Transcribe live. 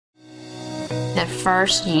the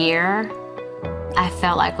first year, I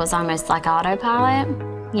felt like was almost like autopilot.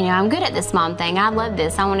 You know, I'm good at this mom thing. I love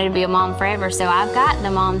this. I wanted to be a mom forever, so I've got the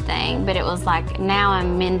mom thing. But it was like, now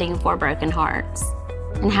I'm mending 4 broken hearts.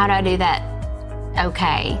 And how do I do that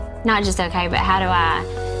okay? Not just okay, but how do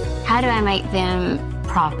I make them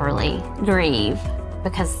properly grieve?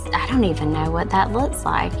 Because I don't even know what that looks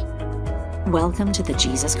like. Welcome to the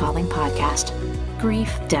Jesus Calling podcast.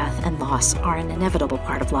 Grief, death, and loss are an inevitable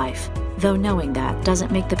part of life, though knowing that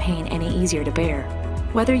doesn't make the pain any easier to bear.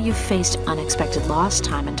 Whether you've faced unexpected loss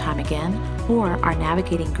time and time again, or are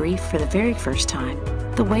navigating grief for the very first time,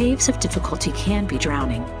 the waves of difficulty can be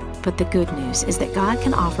drowning. But the good news is that God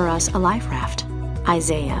can offer us a life raft.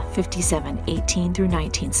 Isaiah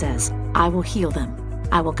 57:18-19 says, "I will heal them.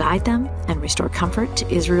 I will guide them and restore comfort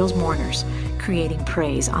to Israel's mourners, creating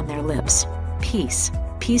praise on their lips. Peace,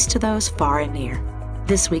 peace to those far and near."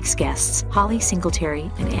 This week's guests, Holly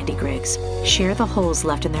Singletary and Andy Griggs, share the holes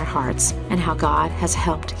left in their hearts and how God has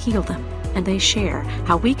helped heal them. And they share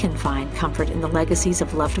how we can find comfort in the legacies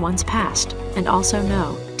of loved ones past, and also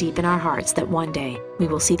know deep in our hearts that one day we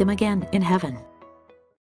will see them again in heaven.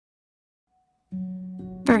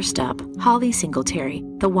 First up, Holly Singletary,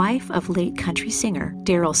 the wife of late country singer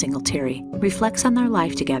Daryl Singletary, reflects on their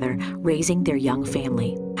life together, raising their young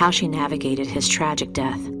family, how she navigated his tragic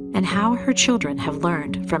death, and how her children have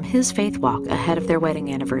learned from his faith walk ahead of their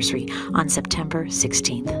wedding anniversary on September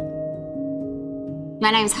 16th.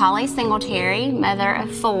 My name's Holly Singletary, mother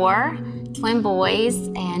of 4 twin boys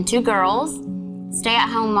and 2 girls,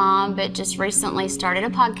 stay-at-home mom, but just recently started a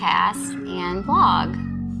podcast and blog.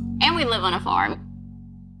 And we live on a farm.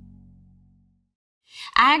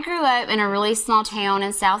 I grew up in a really small town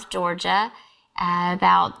in South Georgia,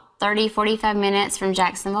 about 45 minutes from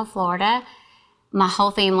Jacksonville, Florida. My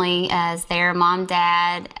whole family is there, mom,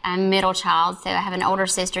 dad. I'm middle child, so I have an older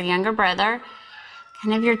sister, younger brother.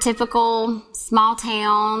 Kind of your typical small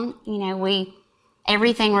town. You know,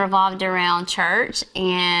 everything revolved around church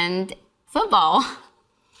and football.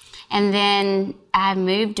 And then I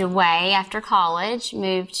moved away after college,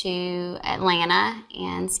 moved to Atlanta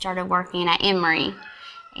and started working at Emory.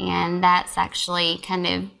 And that's actually kind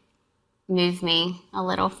of moved me a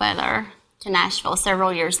little further to Nashville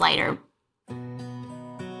several years later.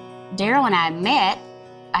 Daryl and I met.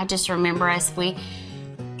 I just remember we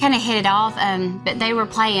kind of hit it off, but they were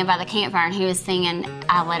playing by the campfire and he was singing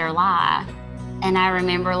 "I Let Her Lie." And I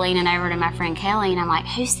remember leaning over to my friend Kelly and I'm like,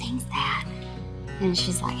 "Who sings that?" And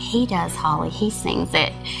she's like, "He does, Holly, he sings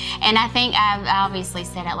it." And I think I obviously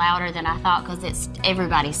said it louder than I thought because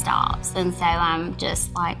everybody stops. And so I'm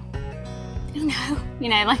just like, "Oh no," you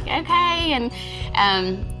know, like, okay,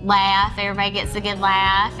 and laugh, everybody gets a good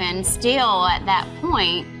laugh. And still at that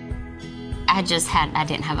point, I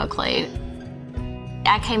didn't have a clue.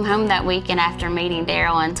 I came home that weekend after meeting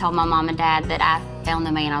Daryl and told my mom and dad that I found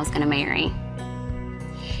the man I was going to marry.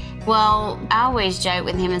 Well, I always joke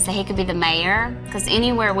with him and say he could be the mayor, because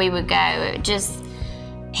anywhere we would go,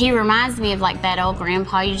 he reminds me of like that old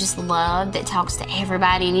grandpa you just love that talks to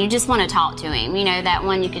everybody and you just want to talk to him. You know, that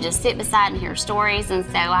one you could just sit beside and hear stories. And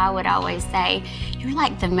so I would always say, "You're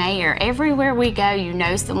like the mayor. Everywhere we go, you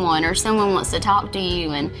know someone or someone wants to talk to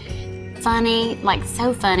you." And funny, like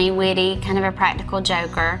so funny, witty, kind of a practical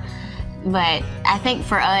joker. But I think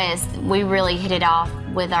for us, we really hit it off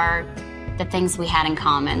with the things we had in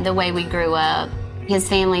common, the way we grew up. His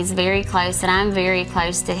family's very close and I'm very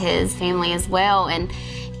close to his family as well. And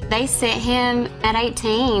they sent him at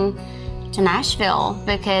 18 to Nashville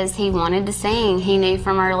because he wanted to sing. He knew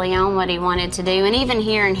from early on what he wanted to do. And even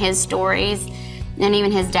hearing his stories, and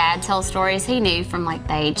even his dad tell stories, he knew from like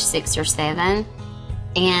the age 6 or 7.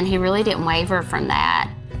 And he really didn't waver from that.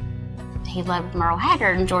 He loved Merle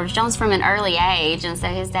Haggard and George Jones from an early age. And so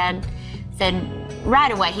his dad said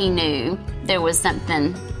right away he knew there was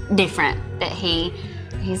something different that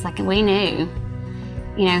he's like, we knew.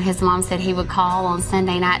 You know, his mom said he would call on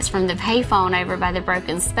Sunday nights from the payphone over by the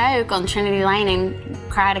Broken Spoke on Trinity Lane and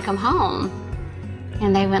cry to come home.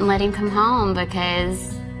 And they wouldn't let him come home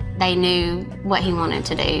because they knew what he wanted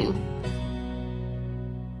to do.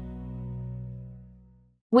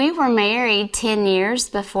 We were married 10 years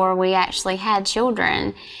before we actually had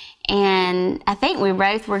children. And I think we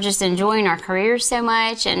both were just enjoying our careers so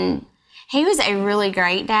much. And he was a really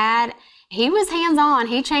great dad. He was hands-on.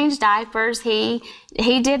 He changed diapers. He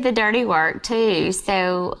did the dirty work too.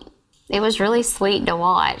 So it was really sweet to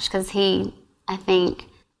watch because I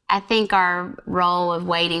think our role of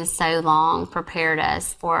waiting so long prepared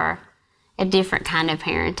us for a different kind of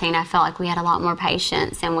parenting. I felt like we had a lot more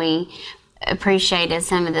patience and we appreciated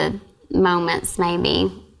some of the moments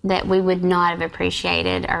maybe that we would not have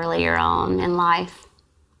appreciated earlier on in life.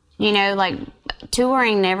 You know, like,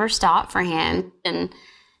 touring never stopped for him. And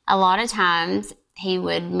a lot of times he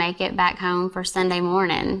would make it back home for Sunday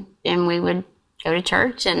morning, and we would go to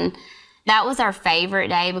church. And that was our favorite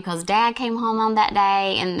day because Dad came home on that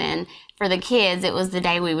day. And then for the kids, it was the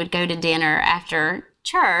day we would go to dinner after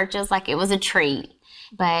church. It was a treat.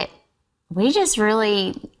 But we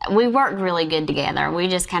worked really good together. We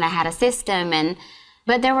just kind of had a system.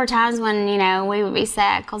 But there were times when, you know, we would be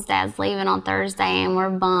sad because Dad's leaving on Thursday and we're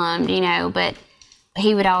bummed, you know. But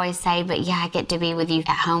he would always say, but yeah, I get to be with you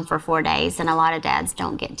at home for 4 days. And a lot of dads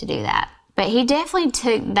don't get to do that. But he definitely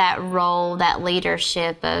took that role, that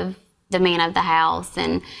leadership of the man of the house,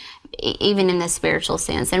 and even in the spiritual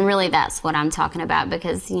sense. And really that's what I'm talking about,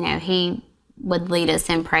 because, you know, he would lead us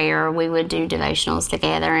in prayer. We would do devotionals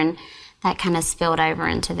together, and that kind of spilled over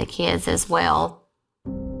into the kids as well.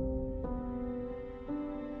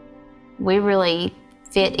 We really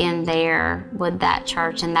fit in there with that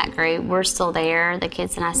church and that group. We're still there. The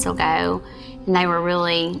kids and I still go. And they were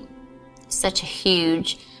really such a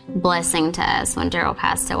huge blessing to us when Daryl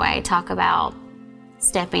passed away. Talk about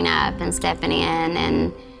stepping up and stepping in,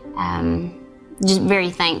 and just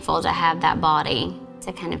very thankful to have that body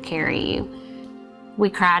to kind of carry you. We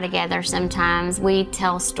cry together sometimes. We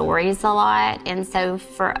tell stories a lot. And so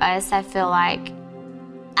for us, I feel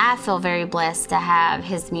very blessed to have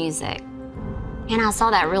his music. And I saw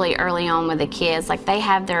that really early on with the kids. Like, they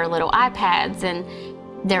have their little iPads, and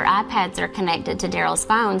their iPads are connected to Daryl's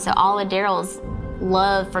phone. So all of Daryl's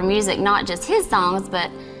love for music, not just his songs, but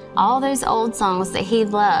all those old songs that he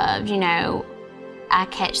loved, you know, I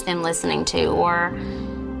catch them listening to. Or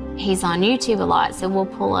he's on YouTube a lot, so we'll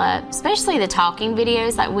pull up, especially the talking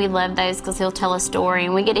videos. Like, we love those because he'll tell a story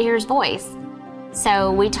and we get to hear his voice.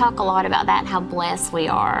 So we talk a lot about that and how blessed we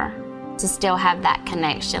are to still have that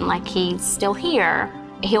connection. Like, he's still here.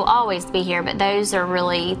 He'll always be here, but those are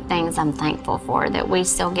really things I'm thankful for, that we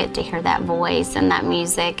still get to hear that voice and that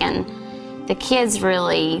music, and the kids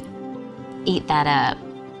really eat that up.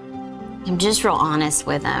 I'm just real honest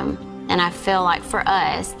with them, and I feel like for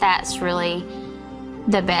us, that's really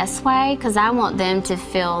the best way, because I want them to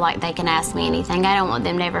feel like they can ask me anything. I don't want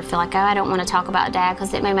them to ever feel like, oh, I don't want to talk about Dad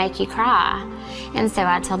because it may make you cry. And so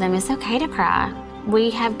I tell them it's okay to cry.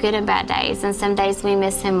 We have good and bad days, and some days we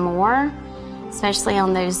miss him more, especially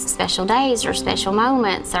on those special days or special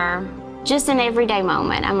moments or just an everyday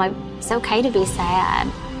moment. I'm like, it's okay to be sad.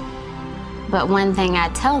 But one thing I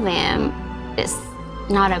tell them, it's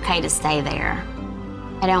not okay to stay there.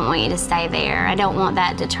 I don't want you to stay there. I don't want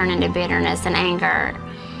that to turn into bitterness and anger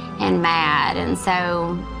and mad. And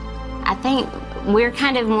so I think we're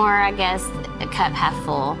kind of more, I guess, a cup half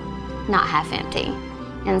full, not half empty.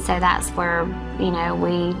 And so that's where, you know,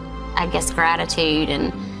 I guess gratitude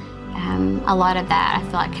and a lot of that I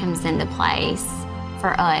feel like comes into place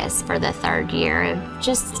for us for the third year of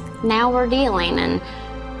just now we're dealing. And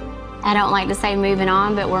I don't like to say moving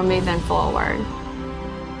on, but we're moving forward.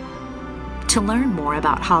 To learn more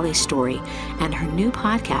about Holly's story and her new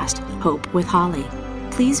podcast, Hope with Holly,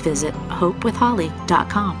 please visit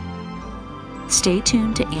hopewithholly.com. Stay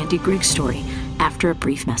tuned to Andy Griggs' story after a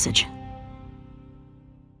brief message.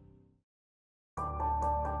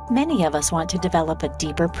 Many of us want to develop a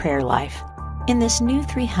deeper prayer life. In this new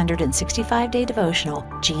 365-day devotional,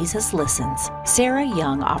 Jesus Listens, Sarah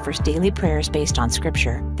Young offers daily prayers based on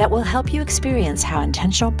Scripture that will help you experience how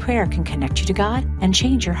intentional prayer can connect you to God and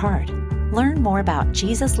change your heart. Learn more about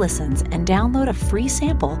Jesus Listens and download a free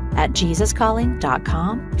sample at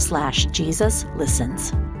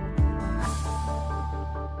jesuscalling.com/JesusListens.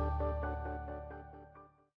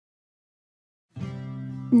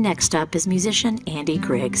 Next up is musician Andy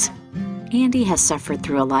Griggs. Andy has suffered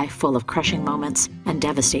through a life full of crushing moments and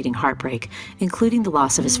devastating heartbreak, including the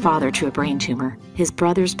loss of his father to a brain tumor, his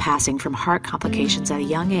brother's passing from heart complications at a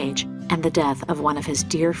young age, and the death of one of his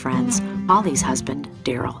dear friends, Ollie's husband,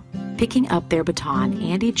 Daryl. Picking up their baton,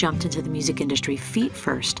 Andy jumped into the music industry feet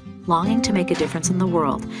first, longing to make a difference in the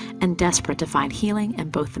world and desperate to find healing in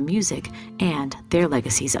both the music and their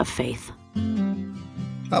legacies of faith.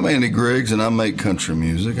 I'm Andy Griggs, and I make country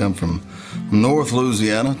music. I'm from North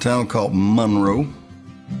Louisiana, a town called Monroe,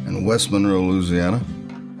 in West Monroe, Louisiana.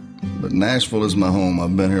 But Nashville is my home.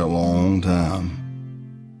 I've been here a long time.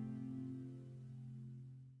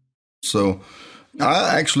 So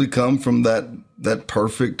I actually come from that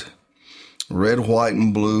perfect red, white,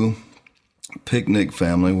 and blue picnic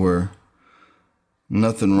family where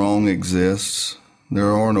nothing wrong exists.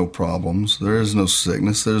 There are no problems. There is no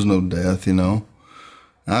sickness. There's no death, you know.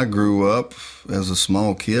 I grew up as a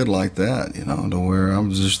small kid like that, you know, to where I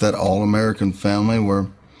was just that all-American family where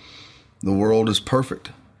The world is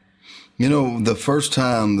perfect. The first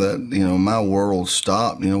time that, my world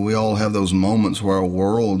stopped, we all have those moments where our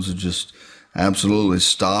worlds just absolutely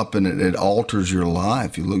stop, and it alters your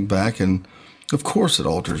life. You look back and, of course, it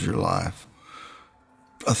alters your life.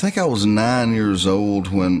 I think I was 9 years old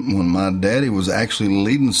when my daddy was actually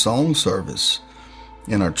leading song service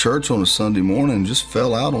in our church on a Sunday morning and just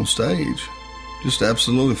fell out on stage. Just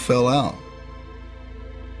absolutely fell out.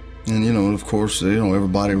 And, of course,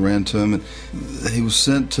 everybody ran to him. And he was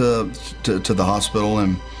sent to the hospital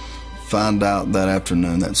and found out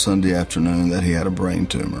that Sunday afternoon, that he had a brain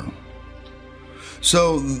tumor.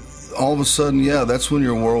 So all of a sudden, that's when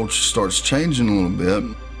your world starts changing a little bit.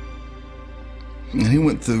 And he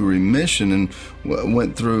went through remission and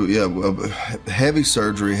went through heavy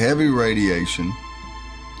surgery, heavy radiation,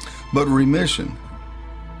 but remission.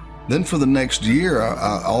 Then for the next year,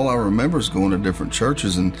 all I remember is going to different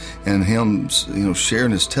churches and him,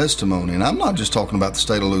 sharing his testimony. And I'm not just talking about the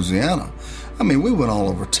state of Louisiana. I mean, we went all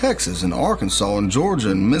over Texas and Arkansas and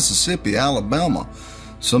Georgia and Mississippi, Alabama,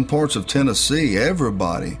 some parts of Tennessee.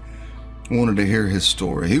 Everybody wanted to hear his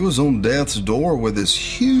story. He was on death's door with this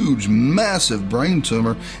huge, massive brain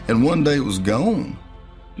tumor, and one day it was gone.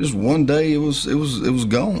 Just one day it was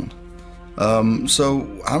gone. So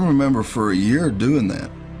I remember for a year doing that.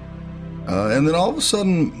 And then all of a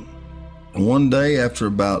sudden, one day after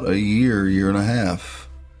about a year and a half,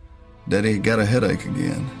 Daddy got a headache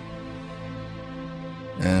again.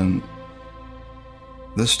 And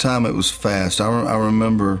this time it was fast. I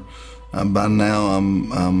remember by now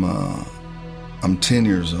I'm 10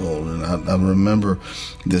 years old, and I remember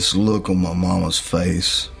this look on my mama's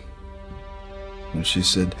face. And she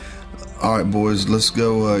said, "All right, boys, let's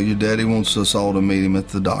go. Your daddy wants us all to meet him at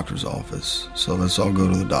the doctor's office. So let's all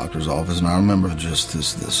go to the doctor's office." And I remember just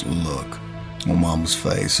this look on Mama's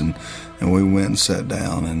face. And we went and sat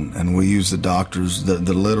down, and we used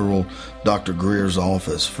the literal Dr. Greer's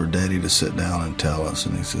office for Daddy to sit down and tell us.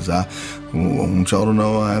 And he says, I want y'all to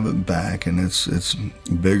know I have it back, and it's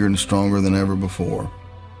bigger and stronger than ever before.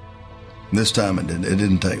 This time it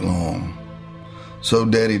didn't take long. So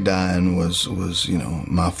Daddy dying was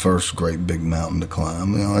my first great big mountain to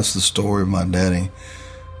climb. That's the story of my daddy.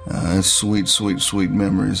 It's sweet, sweet, sweet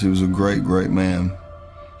memories. He was a great, great man.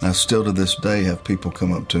 I still to this day have people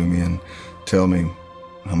come up to me and tell me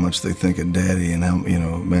how much they think of Daddy, and how,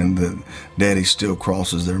 that Daddy still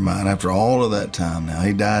crosses their mind after all of that time now.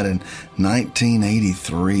 He died in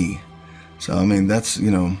 1983. So, that's,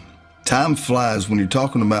 time flies when you're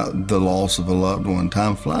talking about the loss of a loved one.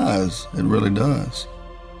 Time flies. It really does.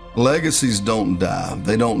 Legacies don't die.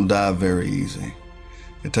 They don't die very easy.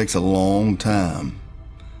 It takes a long time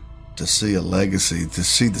to see a legacy, to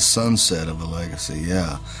see the sunset of a legacy,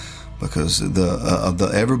 because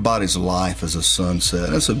everybody's life is a sunset.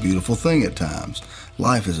 That's a beautiful thing at times.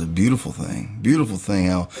 Life is a beautiful thing. Beautiful thing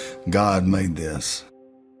how God made this.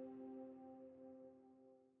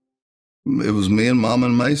 It was me and Mom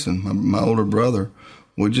and Mason, my older brother.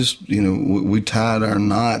 We just, we tied our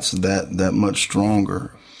knots that much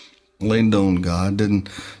stronger. Leaned on God, didn't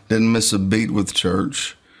miss a beat with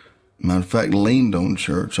church. Matter of fact, leaned on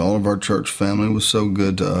church. All of our church family was so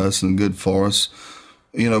good to us and good for us.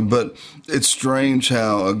 But it's strange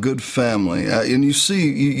how a good family, and you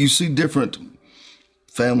see different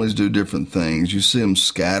families do different things. You see them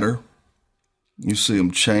scatter. You see them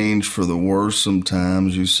change for the worse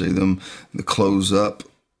sometimes. You see them close up.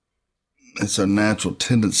 It's our natural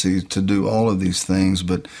tendency to do all of these things,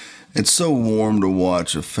 but it's so warm to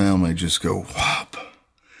watch a family just go whop.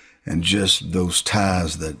 And just those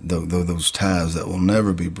ties that will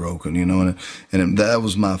never be broken, and that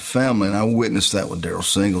was my family, and I witnessed that with Daryl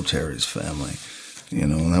Singletary's family,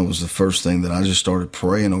 and that was the first thing that I just started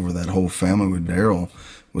praying over that whole family with Daryl,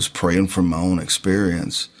 was praying from my own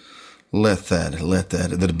experience. Let that,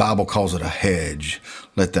 the Bible calls it a hedge.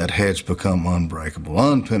 Let that hedge become unbreakable,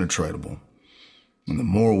 unpenetratable. And the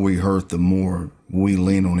more we hurt, the more we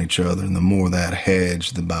lean on each other, and the more that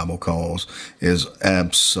hedge, the Bible calls, is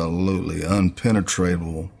absolutely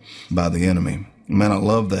unpenetrable by the enemy. Man, I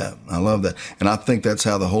love that. I love that. And I think that's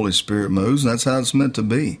how the Holy Spirit moves, and that's how it's meant to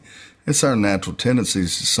be. It's our natural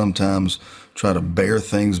tendencies to sometimes try to bear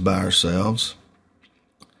things by ourselves.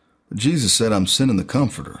 But Jesus said, "I'm sending the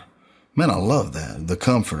Comforter." Man, I love that. The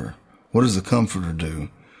Comforter. What does the Comforter do?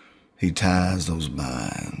 He ties those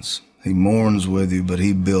binds. He mourns with you, but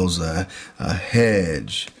he builds a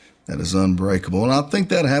hedge that is unbreakable. And I think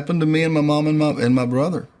that happened to me and my mom and my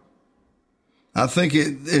brother. I think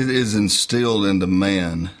it is instilled into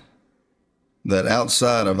man that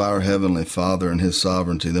outside of our Heavenly Father and His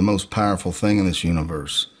sovereignty, the most powerful thing in this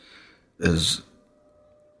universe is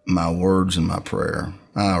my words and my prayer.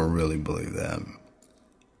 I really believe that.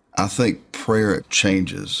 I think prayer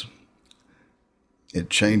changes. It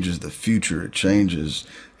changes the future. It changes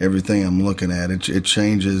everything I'm looking at. It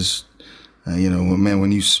changes,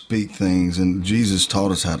 when you speak things, and Jesus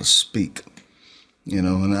taught us how to speak,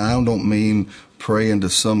 and I don't mean praying to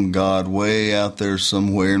some God way out there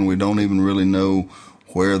somewhere, and we don't even really know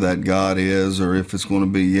where that God is or if it's going to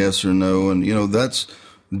be yes or no. And,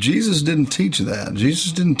 Jesus didn't teach that.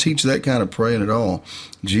 Jesus didn't teach that kind of praying at all.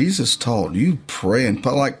 Jesus taught you pray, and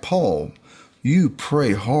like Paul, you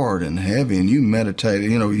pray hard and heavy, and you meditate.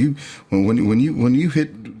 When you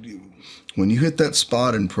hit that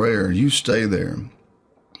spot in prayer, you stay there,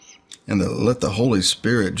 and let the Holy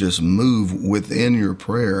Spirit just move within your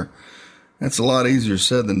prayer. That's a lot easier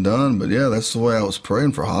said than done, but yeah, that's the way I was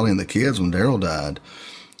praying for Holly and the kids when Daryl died.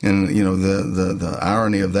 And, the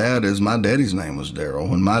irony of that is my daddy's name was Daryl.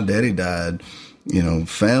 When my daddy died,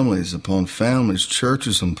 families upon families,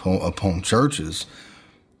 churches upon churches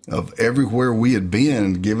of everywhere we had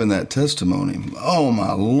been giving that testimony. Oh,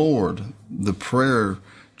 my Lord, the prayer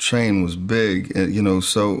chain was big,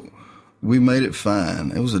 so we made it fine.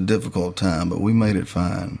 It was a difficult time, but we made it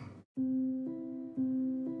fine.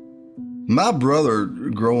 My brother,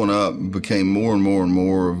 growing up, became more and more and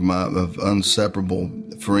more of inseparable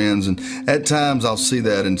friends, and at times I'll see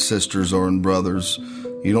that in sisters or in brothers.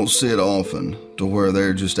 You don't see it often, to where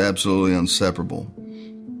they're just absolutely inseparable.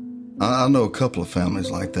 I know a couple of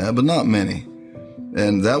families like that, but not many.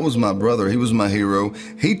 And that was my brother. He was my hero.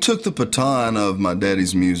 He took the baton of my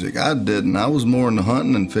daddy's music. I didn't. I was more into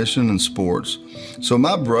hunting and fishing and sports. So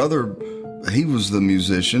my brother, he was the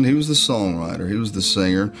musician, he was the songwriter, he was the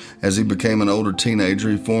singer. As he became an older teenager,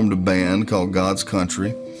 he formed a band called God's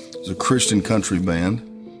Country. It was a Christian country band,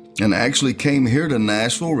 and actually came here to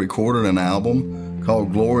Nashville, recorded an album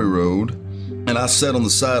called Glory Road. And I sat on the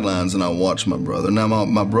sidelines and I watched my brother. Now,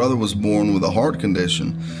 my brother was born with a heart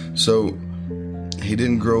condition, so he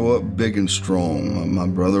didn't grow up big and strong. My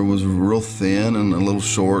brother was real thin and a little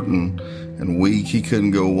short and weak. He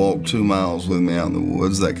couldn't go walk 2 miles with me out in the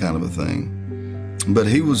woods, that kind of a thing. But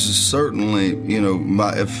he was certainly,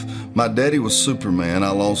 if my daddy was Superman,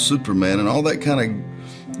 I lost Superman, and all that kind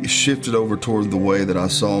of shifted over toward the way that I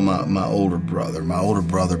saw my older brother. My older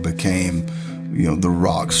brother became, the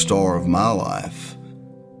rock star of my life.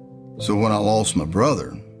 So when I lost my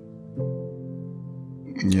brother,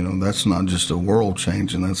 that's not just a world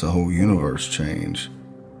change, and that's a whole universe change.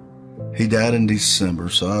 He died in December,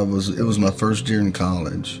 so it was my first year in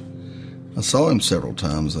college. I saw him several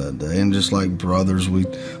times that day, and just like brothers, we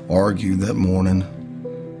argued that morning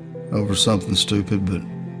over something stupid, but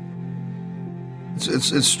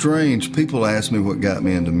it's strange. People ask me what got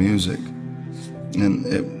me into music, and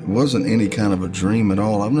it wasn't any kind of a dream at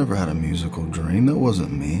all. I've never had a musical dream. That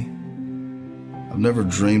wasn't me. I've never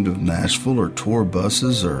dreamed of Nashville or tour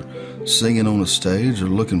buses or singing on a stage or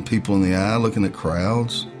looking people in the eye, looking at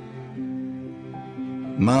crowds.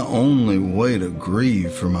 My only way to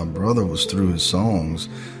grieve for my brother was through his songs.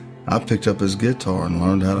 I picked up his guitar and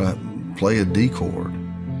learned how to play a D chord.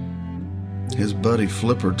 His buddy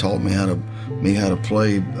Flipper taught me how to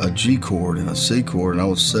play a G chord and a C chord, and I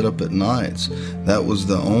would sit up at nights. That was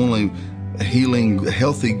the only healing,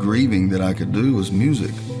 healthy grieving that I could do was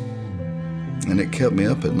music. And it kept me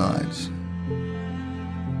up at nights.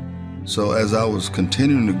 So as I was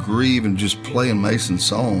continuing to grieve and just playing Mason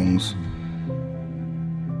songs,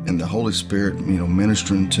 and the Holy Spirit,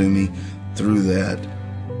 ministering to me through that,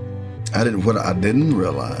 what I didn't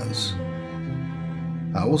realize,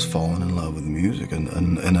 I was falling in love with music in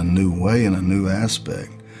a new way, in a new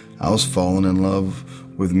aspect. I was falling in love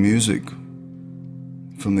with music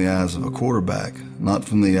from the eyes of a quarterback, not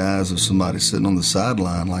from the eyes of somebody sitting on the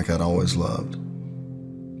sideline like I'd always loved.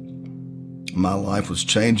 My life was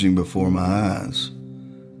changing before my eyes.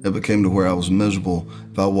 It became to where I was miserable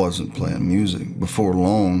if I wasn't playing music. Before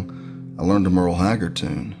long, I learned a Merle Haggard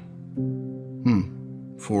tune.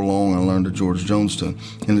 Before long, I learned a George Jones tune.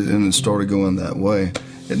 And it started going that way.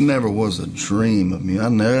 It never was a dream of me. I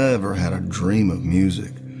never had a dream of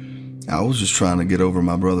music. I was just trying to get over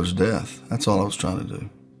my brother's death. That's all I was trying to do.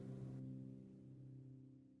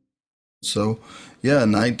 So,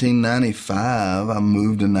 in 1995, I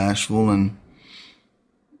moved to Nashville and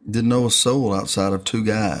didn't know a soul outside of 2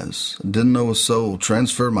 guys. Didn't know a soul.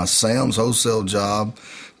 Transferred my Sam's wholesale job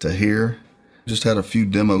to here. Just had a few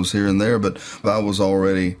demos here and there, but I was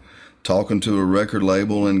already talking to a record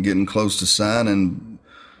label and getting close to signing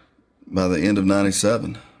by the end of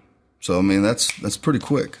 97. So, that's pretty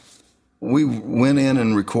quick. We went in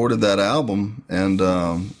and recorded that album, and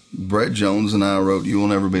Brett Jones and I wrote You Will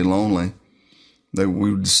Never Be Lonely.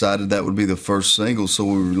 We decided that would be the first single, so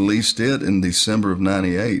we released it in December of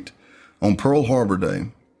 '98 on Pearl Harbor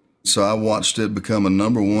Day. So I watched it become a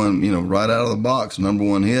number one, right out of the box, number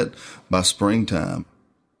one hit by springtime.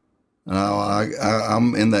 And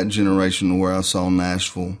I'm in that generation where I saw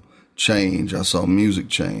Nashville change. I saw music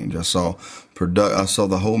change. I saw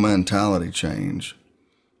the whole mentality change.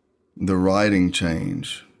 The writing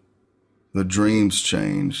change. The dreams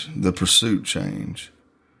change. The pursuit change.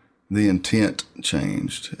 The intent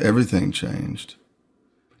changed. Everything changed.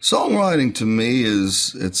 Songwriting to me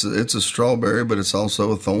it's a strawberry, but it's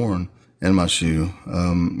also a thorn in my shoe.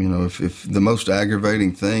 If the most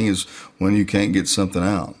aggravating thing is when you can't get something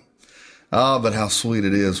out. But how sweet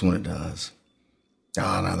it is when it does.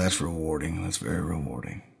 Now that's rewarding. That's very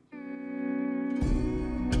rewarding.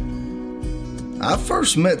 I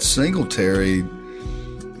first met Singletary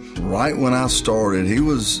right when I started. He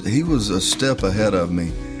was a step ahead of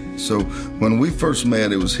me. So when we first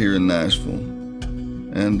met, it was here in Nashville,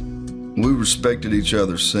 and we respected each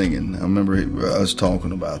other singing. I remember us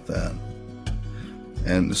talking about that.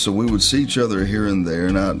 And so we would see each other here and there,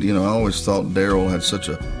 and I always thought Daryl had such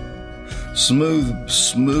a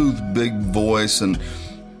smooth, big voice, and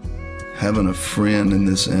having a friend in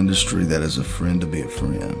this industry that is a friend to be a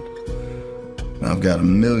friend. I've got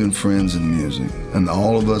 1 million friends in music, and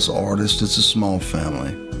all of us artists, it's a small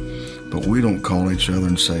family. But we don't call each other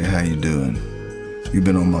and say, "How you doing? You've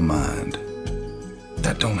been on my mind."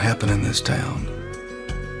 That don't happen in this town.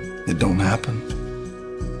 It don't happen.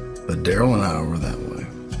 But Daryl and I were that way.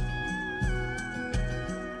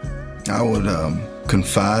 I would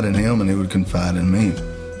confide in him, and he would confide in me.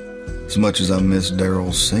 As much as I miss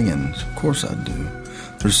Daryl's singing, of course I do.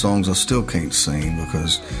 There's songs I still can't sing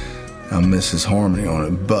because I miss his harmony on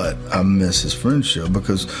it, but I miss his friendship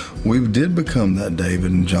because we did become that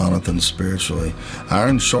David and Jonathan spiritually.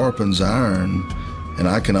 Iron sharpens iron, and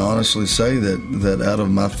I can honestly say that out of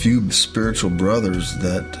my few spiritual brothers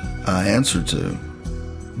that I answer to,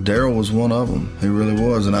 Daryl was one of them. He really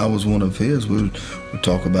was, and I was one of his. We would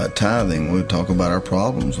talk about tithing. We would talk about our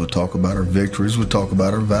problems. We'd talk about our victories. We'd talk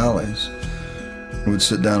about our valleys. We would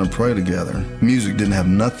sit down and pray together. Music didn't have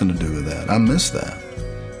nothing to do with that. I miss that.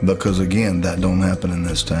 Because again, that don't happen in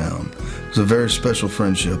this town. It's a very special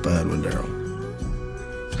friendship I had with Daryl.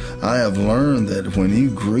 I have learned that when you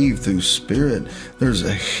grieve through spirit, there's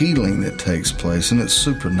a healing that takes place, and it's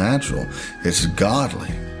supernatural. It's godly.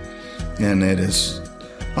 And it is,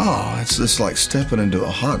 it's like stepping into a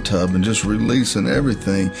hot tub and just releasing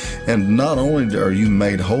everything. And not only are you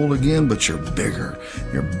made whole again, but you're bigger,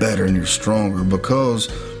 you're better, and you're stronger because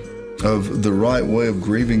of the right way of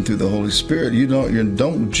grieving through the Holy Spirit. You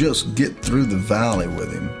don't just get through the valley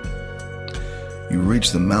with him. You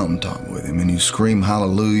reach the mountaintop with him, and you scream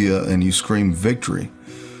hallelujah, and you scream victory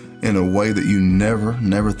in a way that you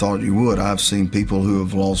never thought you would. I've seen people who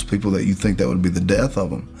have lost people that you think that would be the death of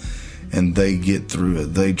them, and they get through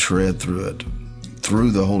it. They tread through it, through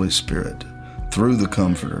the Holy Spirit, through the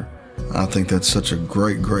Comforter. I think that's such a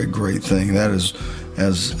great thing. That is,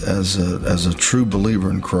 as a true believer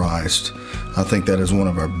in Christ, I think that is one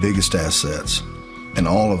of our biggest assets in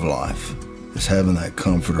all of life, is having that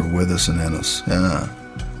Comforter with us and in us.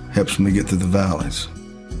 Helps me get through the valleys.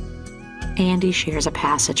 Andy shares a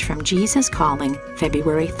passage from Jesus Calling,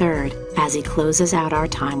 February 3rd, as he closes out our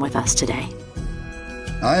time with us today.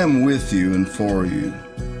 I am with you and for you.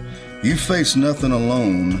 You face nothing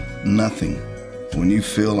alone, nothing. When you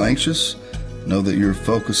feel anxious, know that you're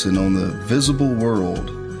focusing on the visible world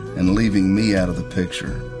and leaving me out of the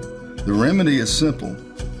picture. The remedy is simple.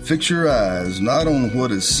 Fix your eyes not on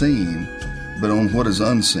what is seen, but on what is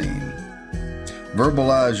unseen.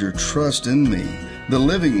 Verbalize your trust in me, the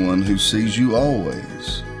living one who sees you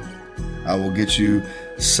always. I will get you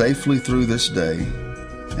safely through this day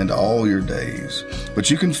and all your days,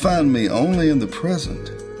 but you can find me only in the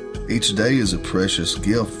present. Each day is a precious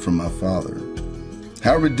gift from my Father.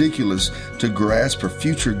 How ridiculous to grasp for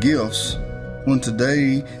future gifts when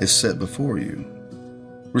today is set before you.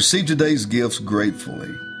 Receive today's gifts gratefully,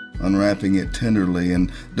 unwrapping it tenderly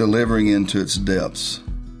and delivering into its depths.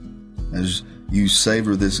 As you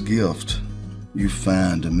savor this gift, you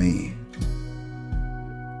find me.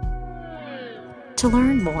 To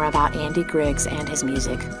learn more about Andy Griggs and his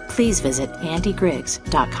music, please visit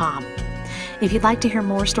andygriggs.com. If you'd like to hear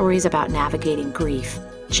more stories about navigating grief,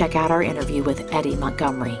 check out our interview with Eddie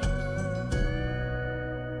Montgomery.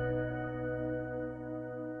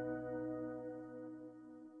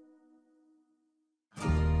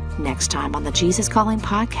 Next time on the Jesus Calling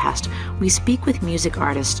podcast, we speak with music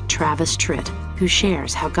artist Travis Tritt, who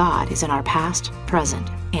shares how God is in our past, present,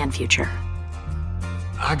 and future.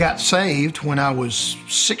 I got saved when I was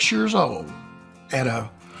 6 years old at a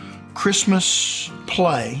Christmas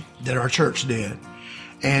play that our church did.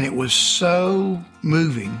 And it was so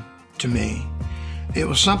moving to me. It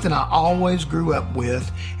was something I always grew up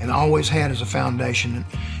with and always had as a foundation. And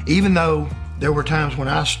even though there were times when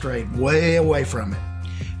I strayed way away from it,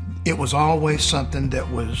 it was always something that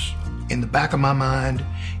was in the back of my mind,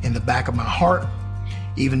 in the back of my heart,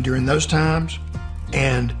 even during those times.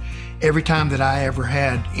 And every time that I ever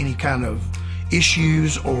had any kind of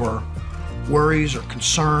issues or worries or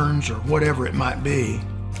concerns or whatever it might be,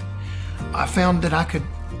 I found that I could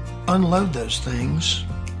unload those things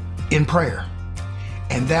in prayer.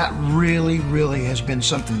 And that really, really has been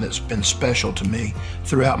something that's been special to me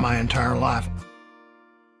throughout my entire life.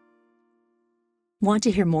 Want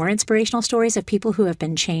to hear more inspirational stories of people who have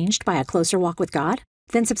been changed by a closer walk with God?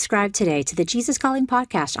 Then subscribe today to the Jesus Calling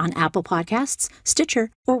Podcast on Apple Podcasts, Stitcher,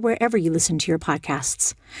 or wherever you listen to your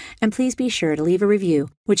podcasts. And please be sure to leave a review,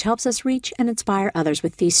 which helps us reach and inspire others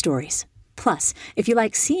with these stories. Plus, if you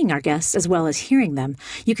like seeing our guests as well as hearing them,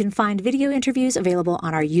 you can find video interviews available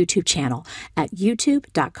on our YouTube channel at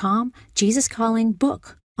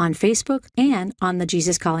youtube.com/JesusCallingBook, on Facebook, and on the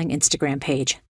Jesus Calling Instagram page.